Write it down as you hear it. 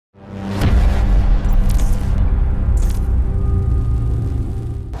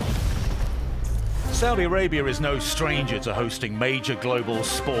Saudi Arabia is no stranger to hosting major global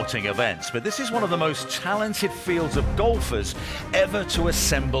sporting events, but this is one of the most talented fields of golfers ever to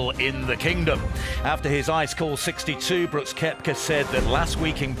assemble in the kingdom. After his ice cold 62, Brooks Koepka said that last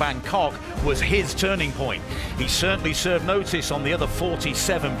week in Bangkok was his turning point. He certainly served notice on the other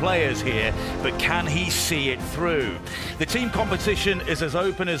 47 players here, but can he see it through? The team competition is as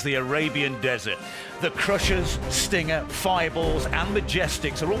open as the Arabian desert. The Crushers, Stinger, Fireballs and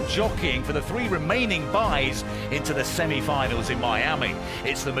Majestics are all jockeying for the three remaining byes into the semi-finals in Miami.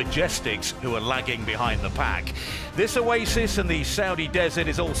 It's the Majestics who are lagging behind the pack. This oasis in the Saudi desert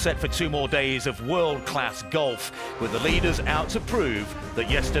is all set for 2 more days of world-class golf, with the leaders out to prove that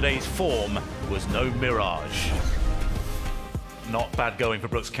yesterday's form was no mirage. Not bad going for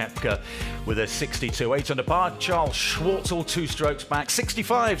Brooks Koepka with a 62. 8 under par. Charles Schwartzel 2 strokes back.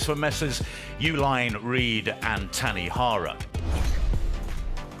 65s for Messrs Uline, Reed and Tanihara.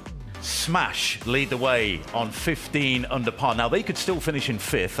 Smash lead the way on 15 under par. Now they could still finish in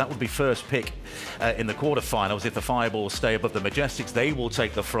 5th. That would be first pick in the quarterfinals if the Fireballs stay above the Majestics. They will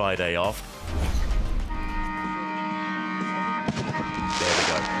take the Friday off. There we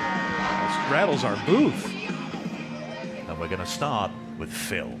go. This rattles our booth. And we're going to start with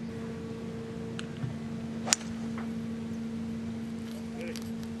Phil.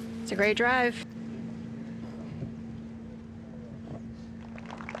 It's a great drive.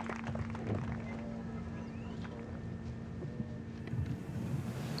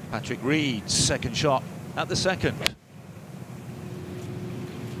 Patrick Reed's second shot at the second.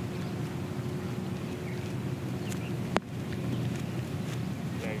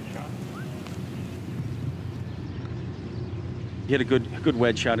 He had a good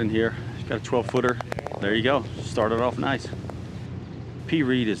wedge shot in here. He's got a 12-footer. There you go. Started off nice. P.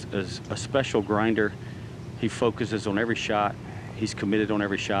 Reed is a special grinder. He focuses on every shot. He's committed on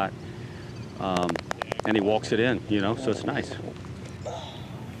every shot. And he walks it in, you know, so it's nice.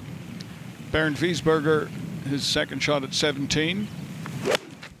 Baron Wiesberger, his second shot at 17.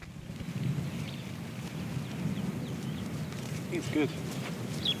 He's good.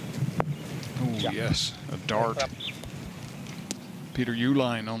 Oh, yes, a dart. Peter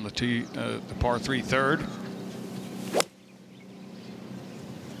Uline on the tee, the par 3 third.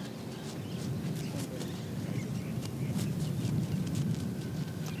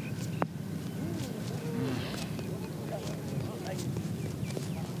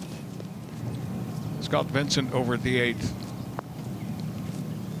 Scott Vincent over at the 8th.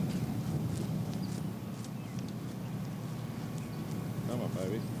 Come on,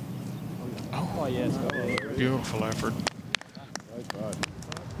 baby. Oh, yes. Beautiful effort.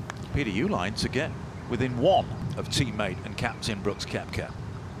 Peter Uline to get within 1 of teammate and captain Brooks Koepka.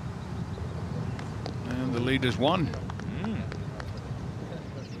 And the lead is 1.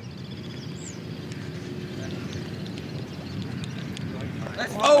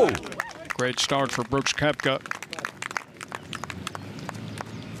 Oh! Great start for Brooks Koepka.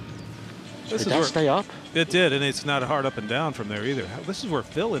 Did that stay up? It did, and it's not hard up and down from there either. This is where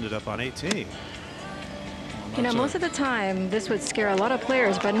Phil ended up on 18. You know, most of the time, this would scare a lot of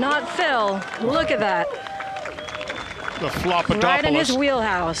players, but not Phil. Look at that. The Flopodopoulos. Right in his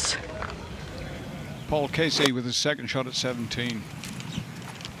wheelhouse. Paul Casey with his second shot at 17.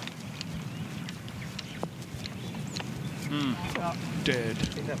 Dead.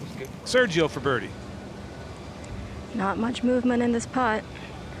 Sergio for birdie. Not much movement in this putt.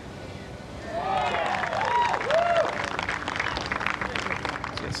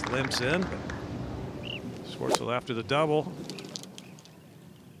 Just limps in. Schwartzel after the double.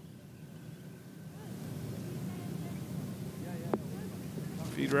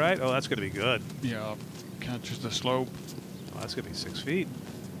 Feet right. Oh, that's going to be good. Yeah, catches the slope. Oh, that's going to be 6 feet.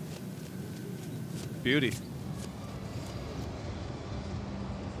 Beauty.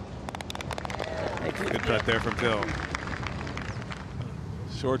 Good putt there from Phil.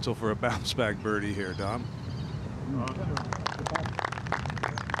 Schwartzel for a bounce back birdie here, Dom.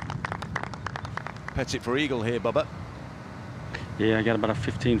 Pets it for eagle here, Bubba. Yeah, I got about a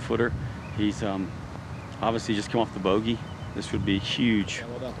 15-footer. He's obviously just come off the bogey. This would be huge.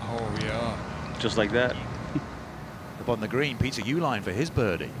 Oh, yeah. Just like that. Up on the green, Peter Uline for his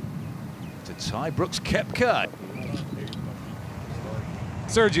birdie. To tie Brooks Koepka.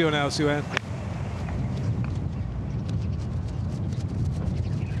 Sergio now, Suhan.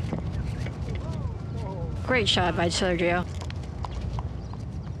 Great shot by Sergio.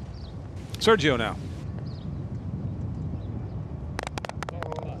 Sergio now.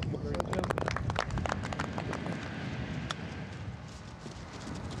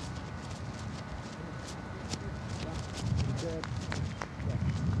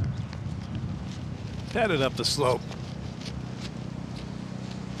 Headed up the slope.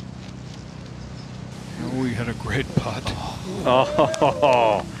 Oh, he had a great putt.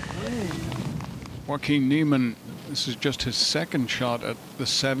 Oh. Joaquin Niemann, this is just his second shot at the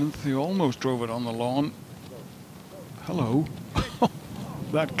 7th. He almost drove it on the lawn. Hello.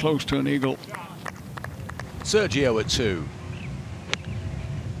 That close to an eagle. Sergio at 2.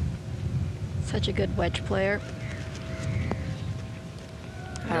 Such a good wedge player.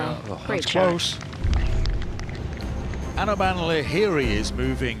 Yeah, Oh, great that's shot. close. Anoban Lahiri is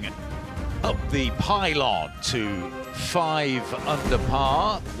moving up the pylon to 5 under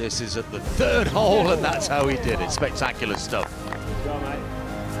par. This is at the 3rd hole, and that's how he did it. Spectacular stuff.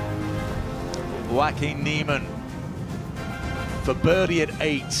 Joaquin Niemann for birdie at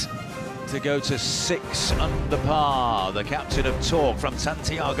 8 to go to 6 under par. The captain of Torque from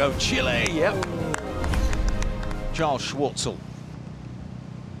Santiago, Chile. Yep. Charles Schwartzel.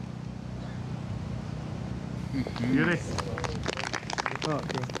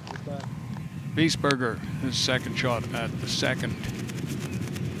 Wiesberger, his second shot at the 2nd.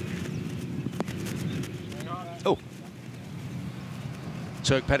 Oh.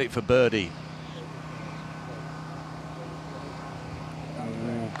 Turk Pettit for birdie.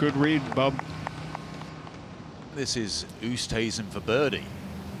 Oh, good read, Bob. This is Oosthuizen for birdie.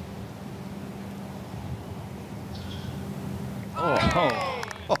 Oh.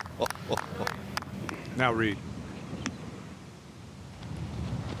 Now Reed.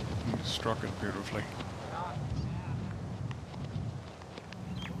 He struck it beautifully.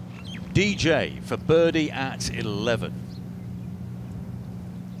 DJ for birdie at 11.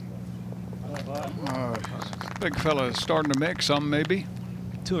 Big fella starting to make some, maybe.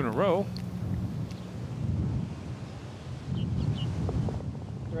 2 in a row.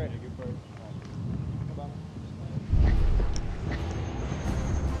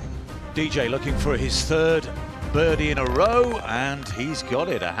 DJ looking for his 3rd birdie in a row, and he's got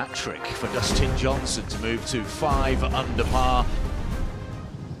it. A hat trick for Dustin Johnson to move to 5 under par.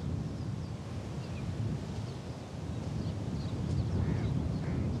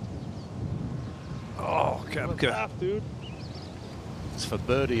 Oh, Koepka. It's for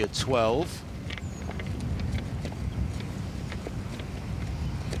birdie at 12.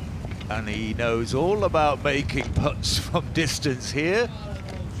 And he knows all about making putts from distance here.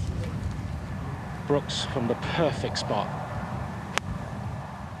 Brooks from the perfect spot.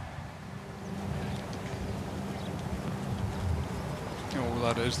 Oh,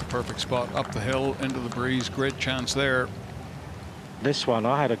 that is the perfect spot. Up the hill, into the breeze. Great chance there. This one,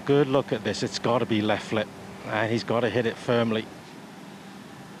 I had a good look at this. It's got to be left flip, and he's got to hit it firmly.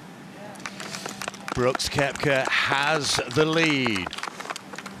 Brooks Koepka has the lead.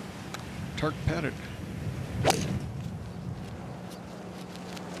 Turk Pettit.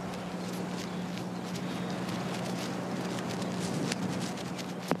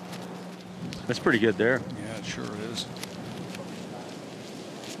 That's pretty good there. Yeah, it sure is.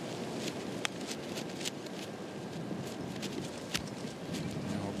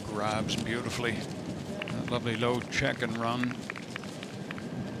 Oh, grabs beautifully. That lovely low check and run.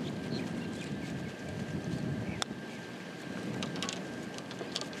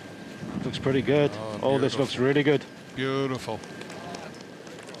 Looks pretty good. Oh, this looks really good. Beautiful.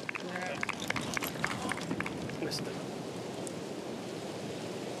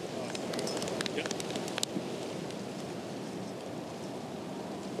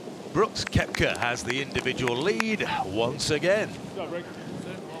 Brooks Koepka has the individual lead once again.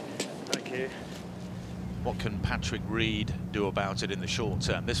 Thank you. What can Patrick Reed do about it in the short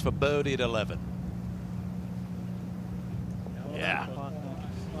term? This for birdie at 11. Yeah.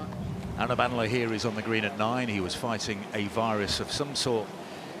 Anoban Lahiri is on the green at 9. He was fighting a virus of some sort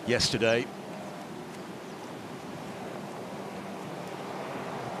yesterday.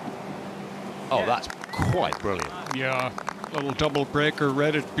 Oh, that's quite brilliant. Yeah, little double breaker,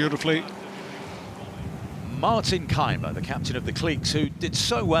 read it beautifully. Martin Keimer, the captain of the Cliques, who did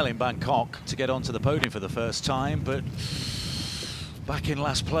so well in Bangkok to get onto the podium for the first time, but back in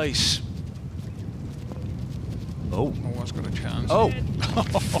last place. Oh. Oh, what's got a chance? Oh,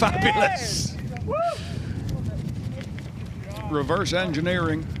 fabulous. Reverse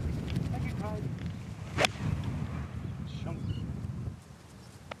engineering.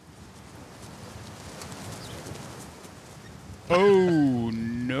 Oh,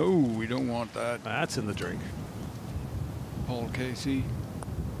 no, we don't want that. That's in the drink. Paul Casey.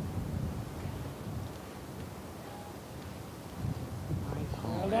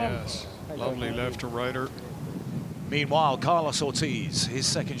 Oh, yes. Lovely left to righter. Meanwhile, Carlos Ortiz, his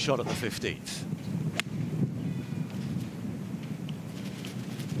second shot at the 15th.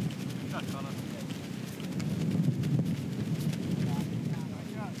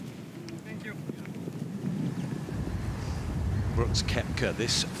 Koepka,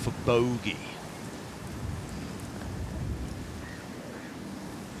 this for bogey.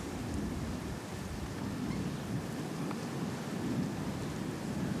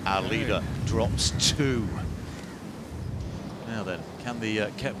 Our leader drops 2. Now then, can the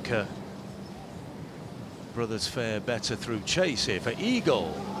Koepka brothers fare better through chase here for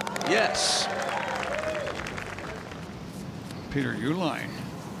eagle? Yes. Peter Uihlein.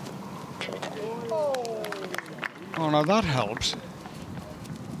 Oh, now that helps.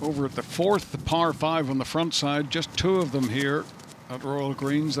 Over at the 4th, the par 5 on the front side, just 2 of them here at Royal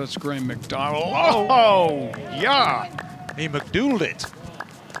Greens. That's Graham McDowell. Oh, yeah. He McDowelled it.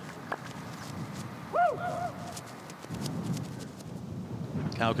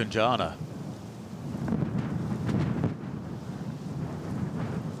 Kalkanjana.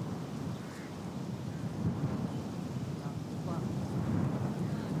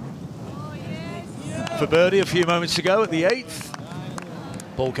 For birdie a few moments ago at the 8th.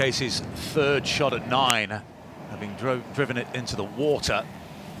 Paul Casey's 3rd shot at 9, having driven it into the water.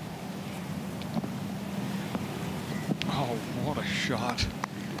 Oh, what a shot.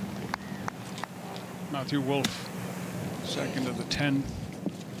 Matthew Wolff, 2nd of the 10th.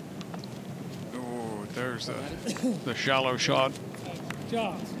 Oh, there's the shallow shot.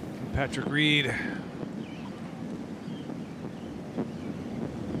 Patrick Reed.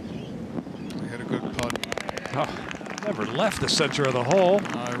 Hit a good putt. Oh, never left the center of the hole.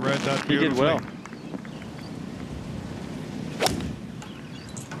 I read that He beautifully. did well.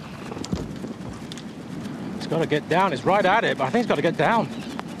 It's got to get down. It's right at it, but I think it's got to get down.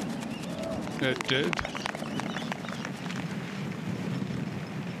 It did.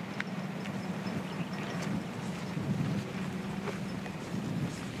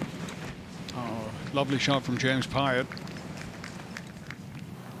 Oh, lovely shot from James Piot.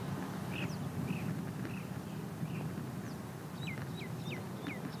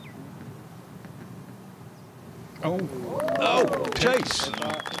 Oh, chase.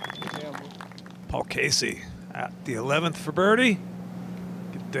 Paul Casey at the 11th for birdie.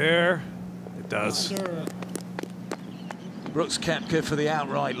 Get there. It does. Brooks Koepka for the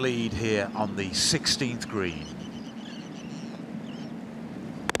outright lead here on the 16th green.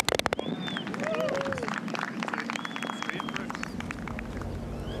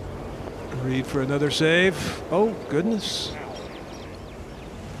 Reed for another save. Oh, goodness.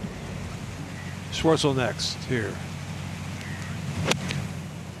 Schwartzel next here.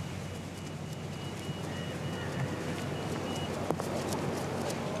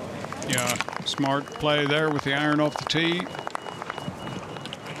 Yeah, smart play there with the iron off the tee.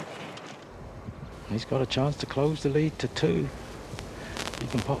 He's got a chance to close the lead to 2. He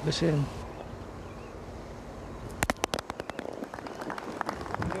can pop this in.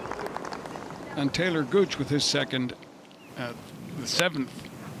 And Taylor Gooch with his 2nd at the 7th.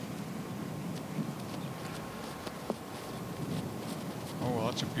 Oh, well,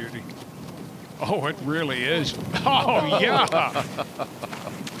 that's a beauty. Oh, it really is. Oh, yeah.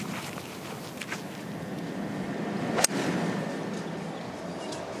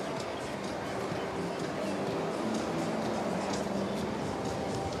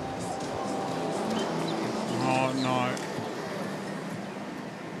 Oh, no.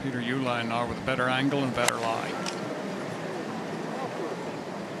 Peter Uihlein now with a better angle and better lie.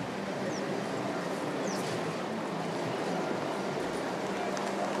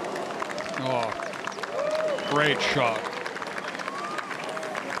 Oh, great shot.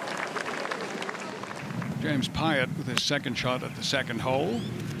 James Piot with his 2nd shot at the 2nd hole.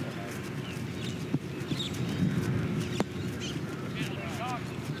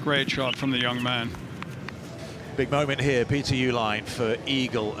 Great shot from the young man. Big moment here, Peter Uihlein for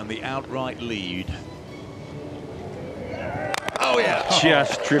eagle and the outright lead. Oh yeah!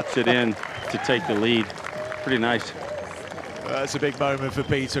 Just trips it in to take the lead. Pretty nice. That's a big moment for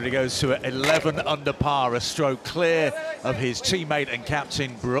Peter. He goes to 11 under par, a stroke clear of his teammate and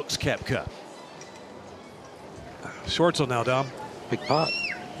captain Brooks Koepka. Schwartzel now, Dom. Big putt.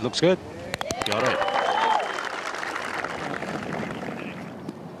 Looks good. Got it.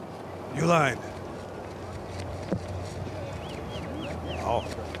 Uihlein. Oh.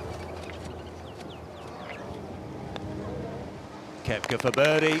 Koepka for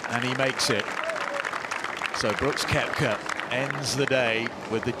birdie, and he makes it. So Brooks Koepka ends the day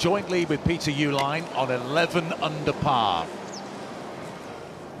with the joint lead with Peter Uihlein on 11 under par.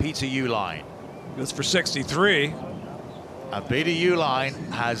 Peter Uihlein. Goes for 63. And Peter Uihlein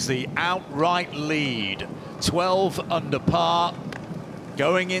has the outright lead, 12 under par,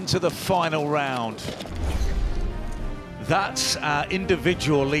 going into the final round. That's our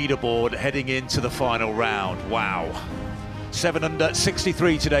individual leaderboard heading into the final round. Wow. 7 under,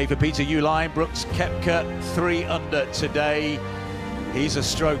 63 today for Peter Uihlein. Brooks Koepka, 3 under today. He's a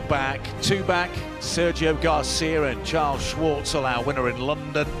stroke back. 2 back, Sergio Garcia and Charles Schwartzel, our winner in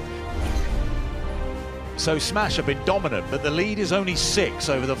London. So Smash have been dominant, but the lead is only 6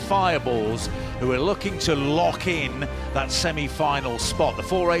 over the Fireballs, who are looking to lock in that semi-final spot. The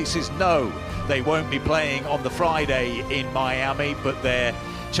 4 Aces know they won't be playing on the Friday in Miami, but they're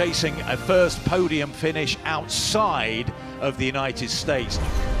chasing a first podium finish outside of the United States.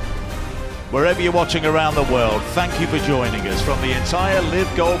 Wherever you're watching around the world, thank you for joining us. From the entire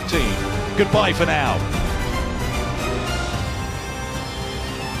Live Golf team, goodbye for now.